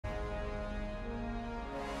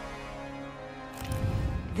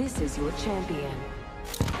This is your champion.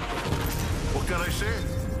 What can I say?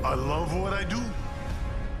 I love what I do.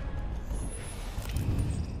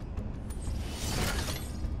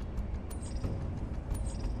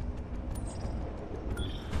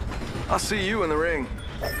 I'll see you in the ring.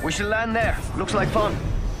 We should land there. Looks like fun.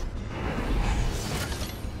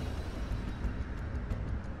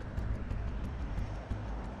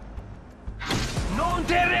 Non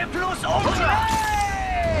terre plus ultra!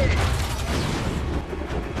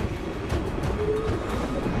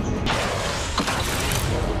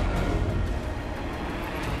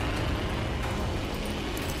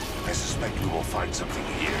 I suspect we will find something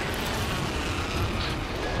here.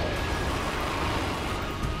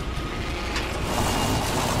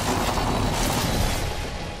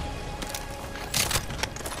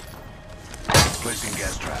 Placing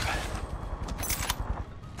gas trap.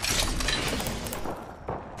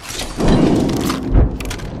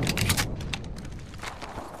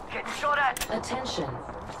 Getting shot at. Attention.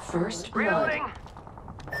 First blood. Reloading.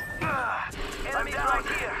 Enemies right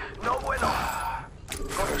here. No bueno.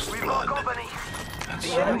 First We've got blood. company. And The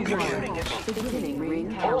so enemies we are begin. shooting at me. Beginning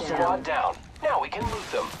ring Whole squad countdown. down. Now we can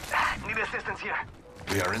loot them. Need assistance here.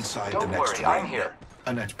 We are inside Don't the next worry, ring. I'm here.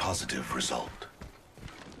 A net positive result.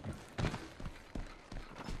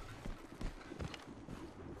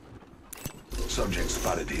 Subject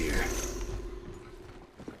spotted here.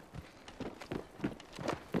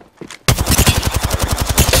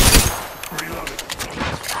 Reloading.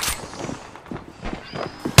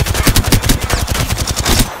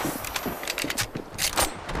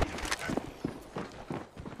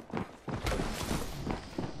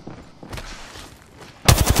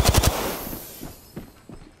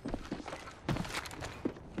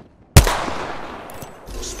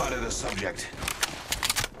 Spotted a subject.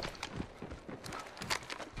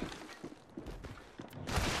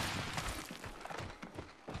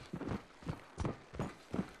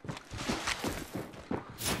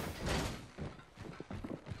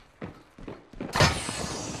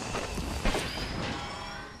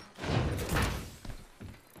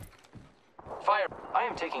 Fire. I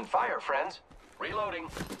am taking fire, friends. Reloading.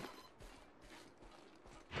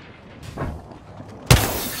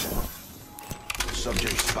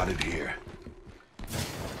 Subject spotted here.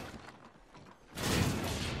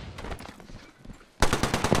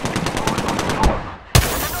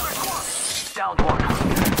 Down one.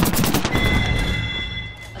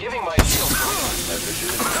 Giving my shield.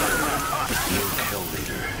 New kill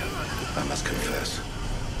leader. I must confess.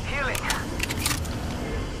 Healing.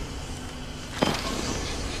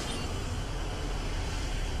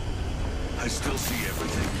 I still see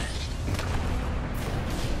everything.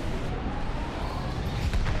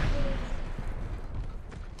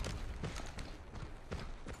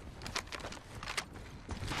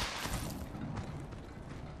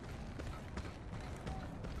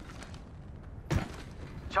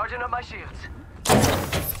 Charging up my shields.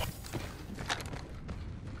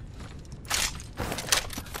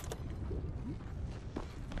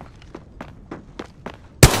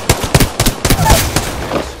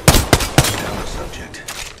 Down the subject.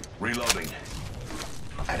 Reloading.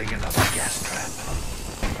 Adding another gas trap.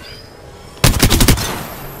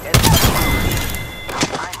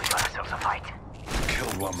 Time we got ourselves a fight.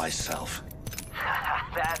 Killed one myself.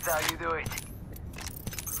 That's how you do it.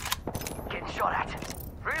 Getting shot at.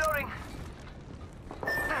 Reloading.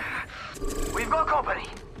 We've got company.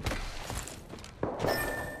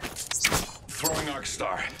 Throwing arc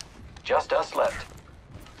star. Just us left.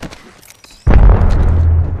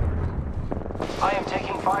 I am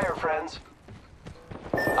taking fire, friends.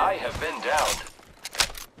 I have been downed.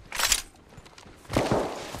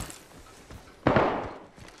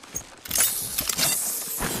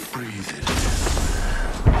 Breathe it.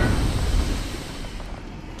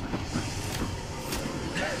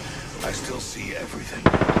 I still see everything.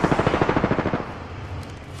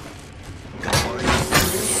 Don't worry.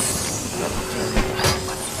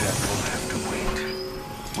 Death will have to wait.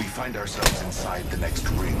 We find ourselves inside the next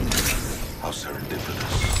ring. How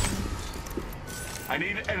serendipitous. I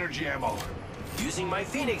need energy ammo. Using my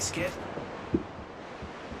Phoenix kit.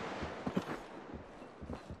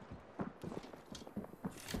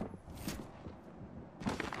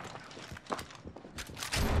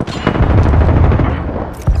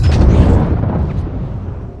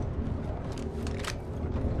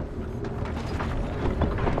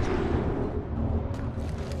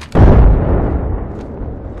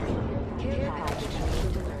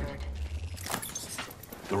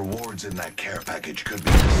 The rewards in that care package could be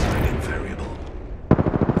a deciding variable.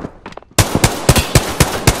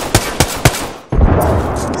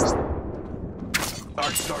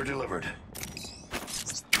 Arc star delivered.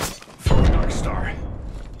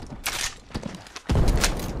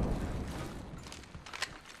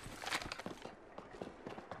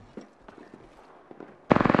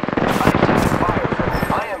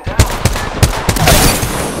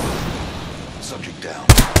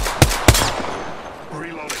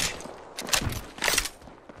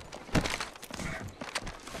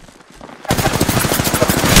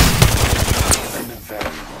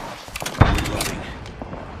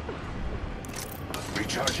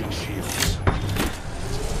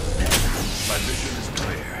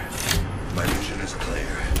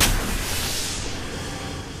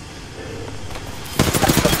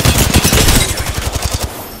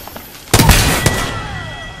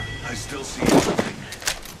 I still see everything.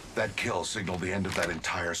 That kill signaled the end of that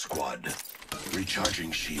entire squad.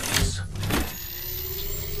 Recharging shields.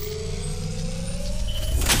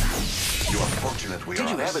 You are fortunate we are Did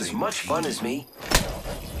you on the have as same much team. fun as me?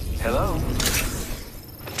 Hello?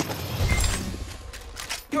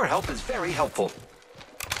 Your help is very helpful.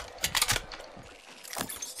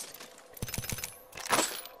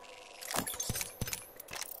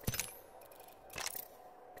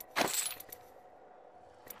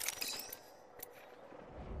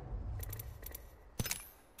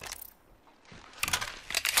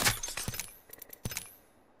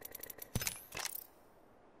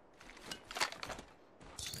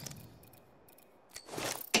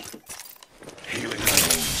 Healing my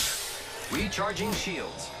wounds. Recharging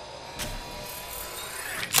shields.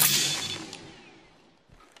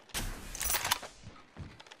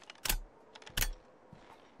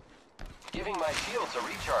 Giving my shields a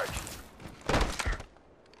recharge.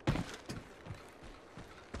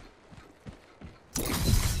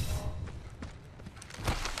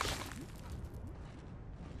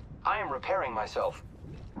 I am repairing myself.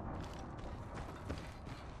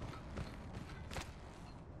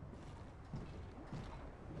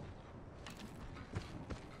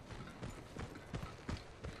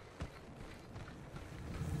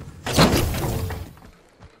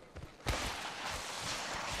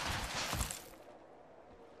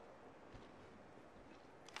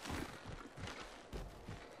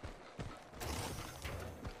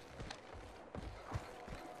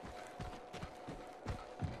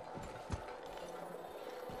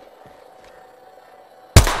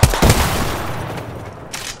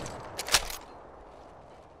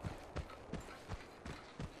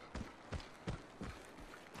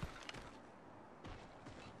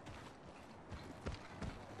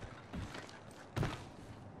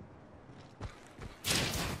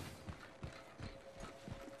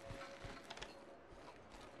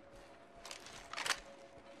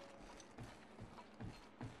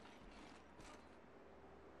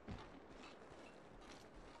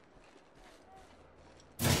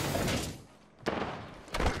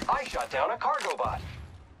 I shot down a cargo bot.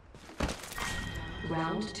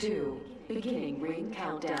 Round 2. Beginning ring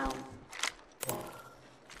countdown.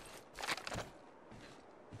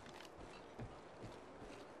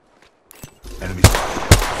 Enemy spotted.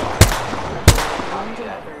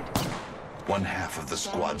 Undelivered. One half of the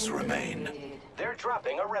squads remain. They're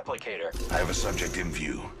dropping a replicator. I have a subject in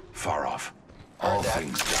view, far off. All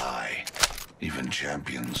things die, even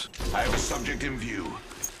champions. I have a subject in view.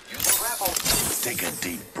 Using grapple. Take a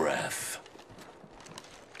deep breath.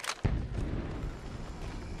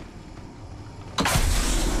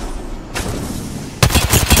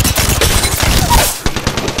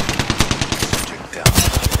 Subject down.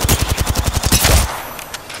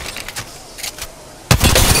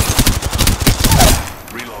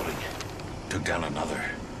 Reloading. Took down another.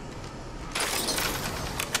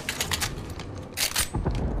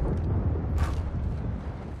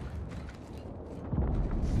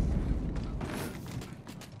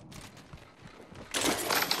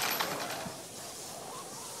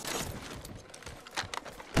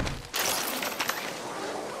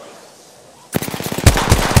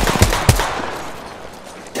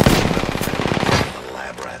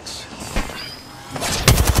 Lab rats.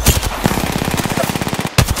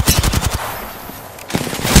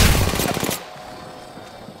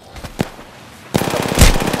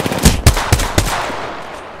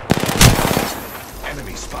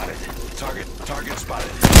 Enemy spotted. Target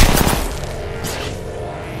spotted.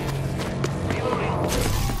 Reloading.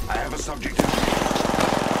 I have a subject in view.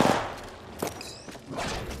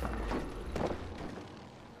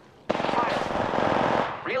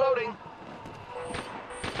 Fire. Reloading.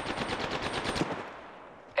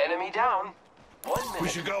 Enemy down. 1 minute. We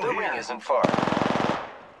should go The here. ring isn't far.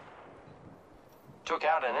 Took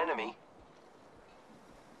out an enemy.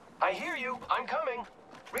 I hear you. I'm coming.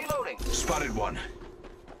 Reloading. Spotted one.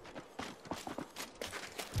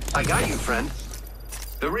 I got you, friend.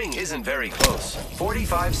 The ring isn't very close.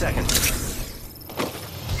 45 seconds.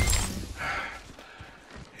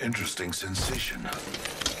 Interesting sensation.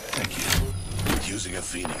 Thank you. Using a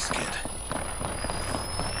Phoenix kit.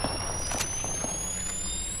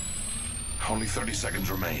 Only 30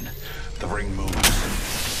 seconds remain. The ring moves.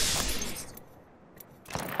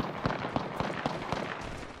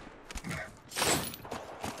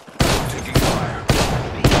 Taking fire.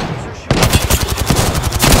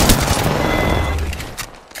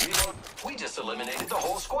 Reload. We just eliminated the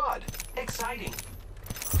whole squad. Exciting.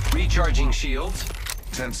 Recharging shields.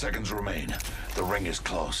 10 seconds remain. The ring is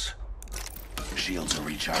close. Shields are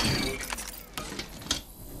recharging.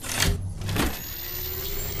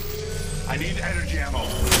 I need energy ammo.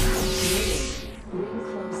 Ring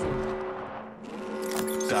closing.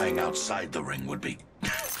 Dying outside the ring would be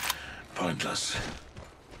pointless.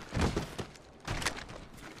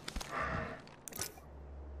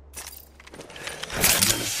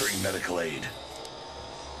 Administering medical aid.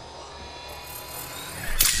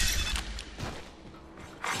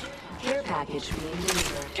 Care package being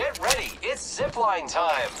delivered. Get ready, it's zipline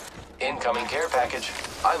time. Incoming care package.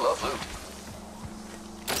 I love loot.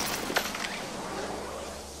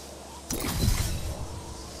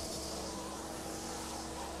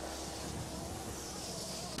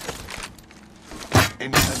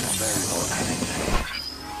 Independent variable adding.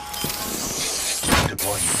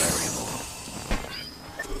 Deploying variable.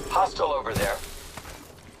 Hostile over there.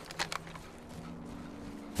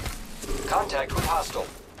 Contact with hostile.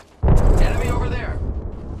 Enemy over there.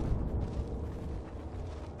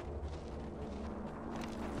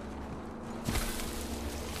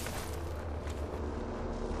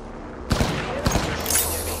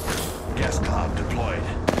 Gas cloud deployed.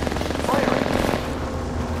 Firing.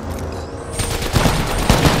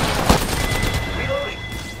 Reloading.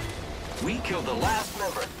 We killed the last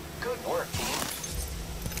member. Good work, team.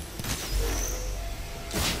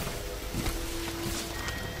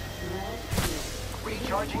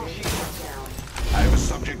 Recharging shield. I have a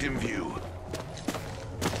subject in view.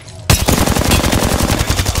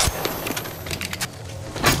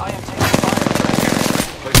 I am taking fire.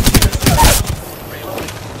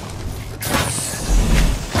 Reloading.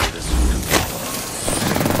 This will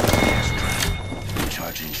gas trap.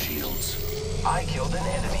 Recharging shields. I killed an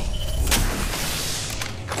enemy.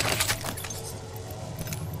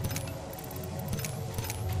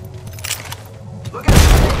 Look at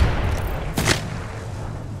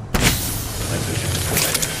My vision is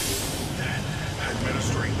clear.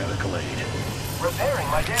 Administering medical aid. repairing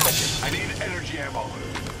my damages. I need energy ammo.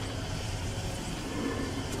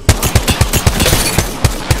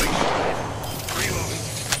 Reloading.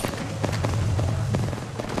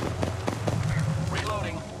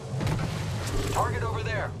 Reloading. Target over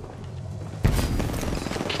there.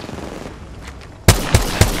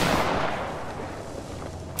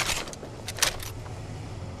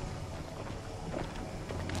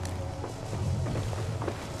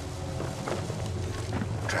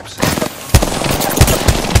 Traps.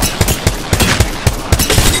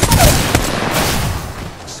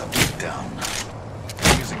 Subject down.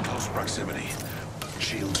 Using close proximity.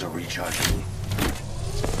 Shields are recharging.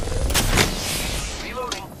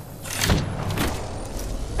 Reloading.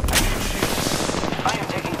 I need shields. I am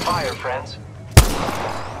taking fire, friends.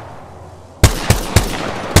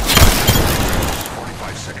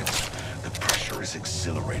 45 seconds. The pressure is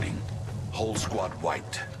exhilarating. Whole squad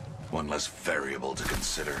wiped. One less variable to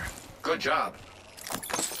consider. Good job.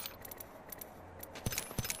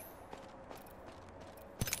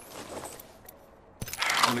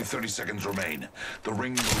 Only 30 seconds remain. The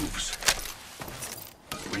ring moves.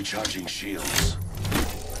 Recharging shields.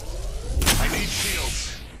 I need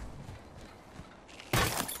shields.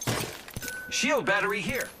 Shield battery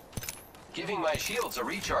here. Giving my shields a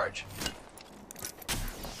recharge.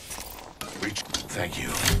 Thank you.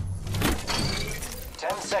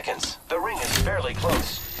 10 seconds. The ring is fairly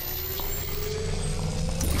close.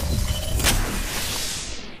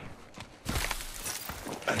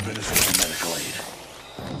 Administering medical aid.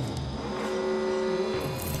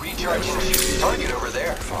 Recharging shield. Target over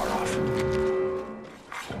there. Far off.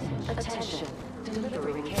 Attention.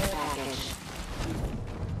 Delivering care package.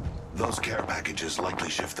 Those care packages likely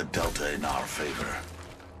shift the delta in our favor.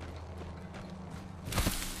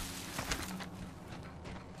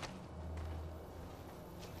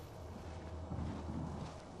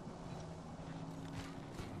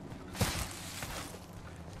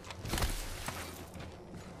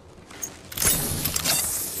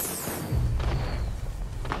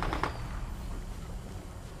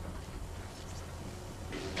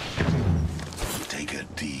 Take a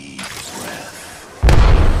deep breath.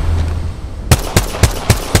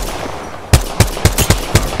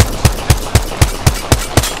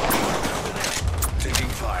 Taking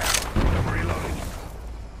fire. Reloading.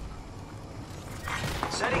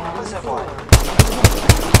 Setting up a zipline.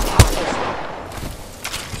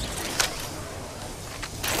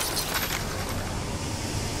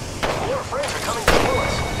 More friends are coming to kill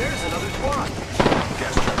us. There's another squad.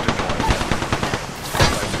 Gas trap deployed.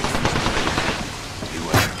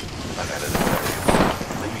 Beware. I've added a variable.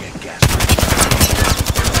 Leaving a gas trap.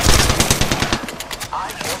 I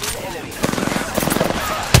killed an enemy.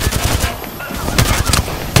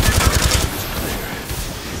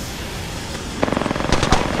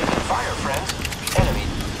 Taking fire, friends.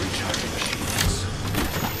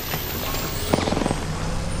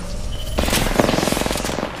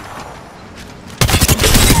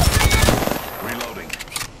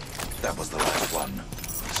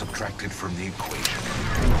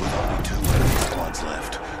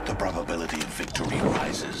 probability of victory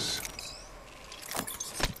rises.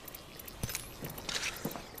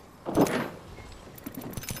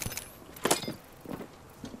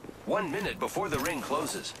 One minute before the ring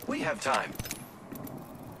closes. We have time.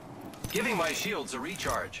 Giving my shields a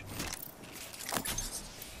recharge.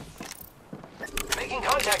 Making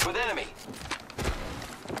contact with enemy.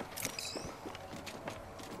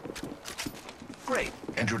 Great.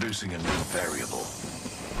 Introducing a new variable.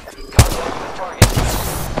 Contact with target.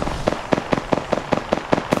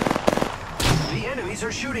 The enemies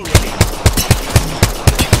are shooting at me.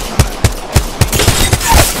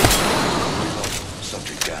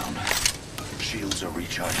 Subject down. Shields are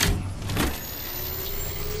recharging.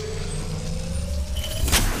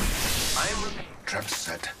 I am... Trap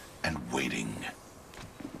set and waiting.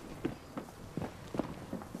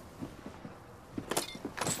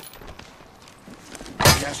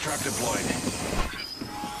 Gas trap deployed.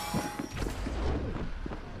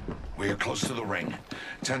 We are close to the ring.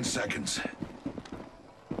 10 seconds.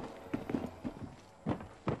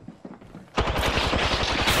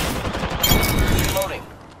 Reloading.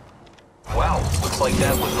 Wow, looks like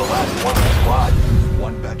that was the last one in the squad.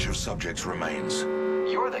 One batch of subjects remains.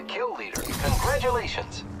 You're the kill leader.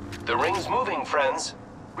 Congratulations. The ring's moving, friends.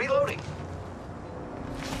 Reloading.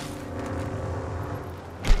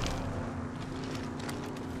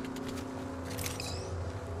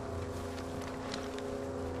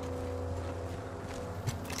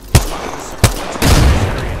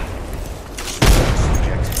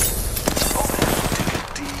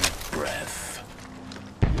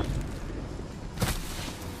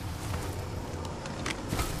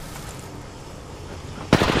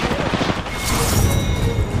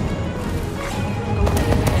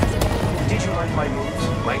 My moves.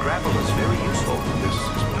 My grapple is very useful. This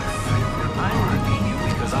is my favorite. I'm repeating you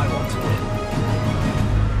because I want to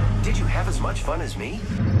win. Did you have as much fun as me?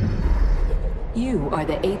 You are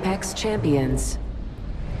the Apex Champions.